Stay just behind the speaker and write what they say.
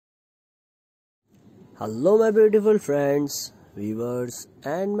Hello my beautiful friends, viewers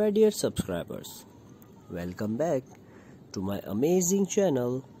and my dear subscribers. Welcome back to my amazing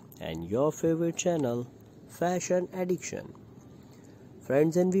channel and your favorite channel, Fashion Addiction.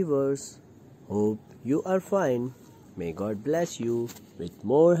 Friends and viewers, hope you are fine. May God bless you with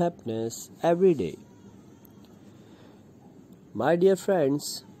more happiness every day. My dear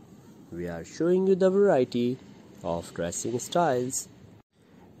friends, we are showing you the variety of dressing styles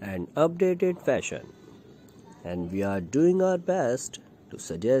and updated fashion. And we are doing our best to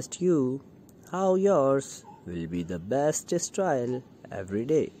suggest you how yours will be the best style every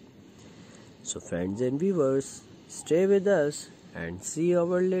day. So friends and viewers, stay with us and see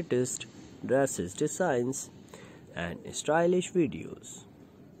our latest dresses designs and stylish videos.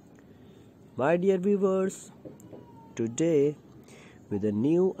 My dear viewers, today with a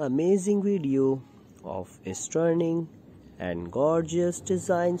new amazing video of stunning and gorgeous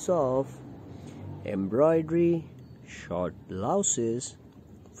designs of embroidery short blouses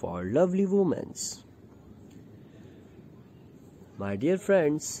for lovely women. My dear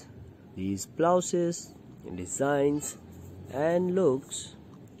friends, these blouses, designs and looks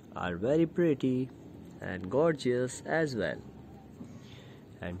are very pretty and gorgeous as well.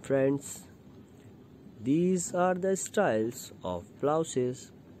 And friends, these are the styles of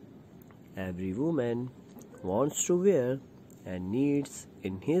blouses every woman wants to wear and needs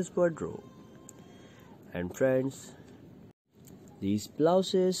in his wardrobe. And friends, these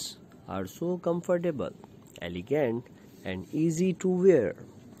blouses are so comfortable, elegant and easy to wear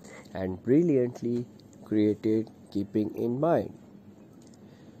and brilliantly created keeping in mind.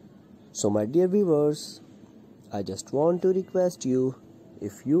 So my dear viewers, I just want to request you,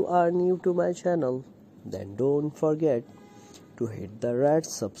 if you are new to my channel, then don't forget to hit the red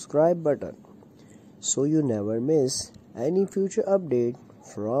subscribe button so you never miss any future update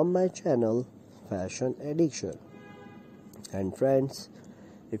from my channel Fashion Addiction. And friends,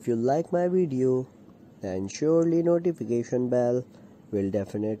 if you like my video, then surely notification bell will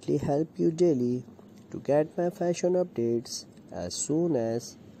definitely help you daily to get my fashion updates as soon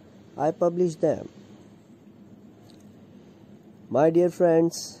as I publish them. My dear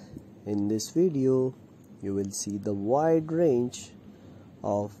friends, in this video you will see the wide range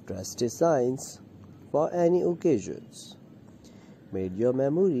of dress designs for any occasions. Made your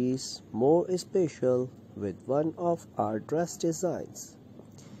memories more special with one of our dress designs.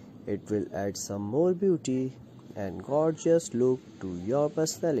 It will add some more beauty and gorgeous look to your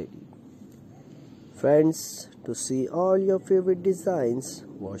personality. Friends, to see all your favorite designs,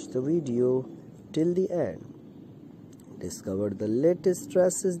 watch the video till the end. Discover the latest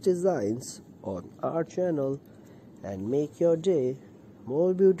dresses designs on our channel and make your day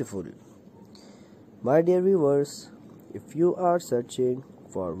more beautiful. My dear viewers, if you are searching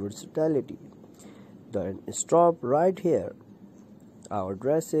for versatility, then stop right here. Our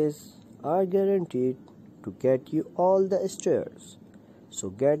dresses are guaranteed to get you all the stares, so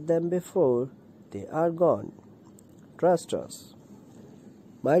get them before they are gone. Trust us.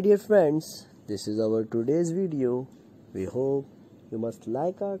 My dear friends, this is our today's video. We hope you must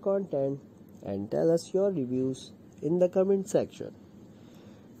like our content and tell us your reviews in the comment section.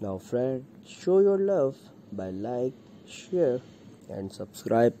 Now friends, show your love by like, share and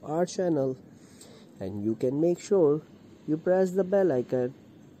subscribe our channel, and you can make sure you press the bell icon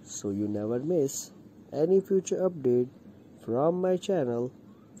so you never miss any future update from my channel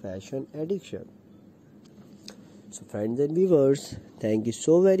Fashion Addiction. So friends and viewers, thank you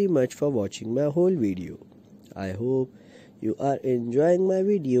so very much for watching my whole video. I hope you are enjoying my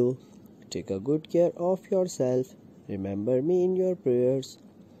video. Take a good care of yourself. Remember me in your prayers.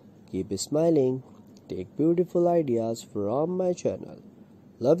 Keep smiling. Take beautiful ideas from my channel.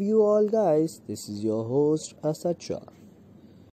 Love you all guys. This is your host Asacha.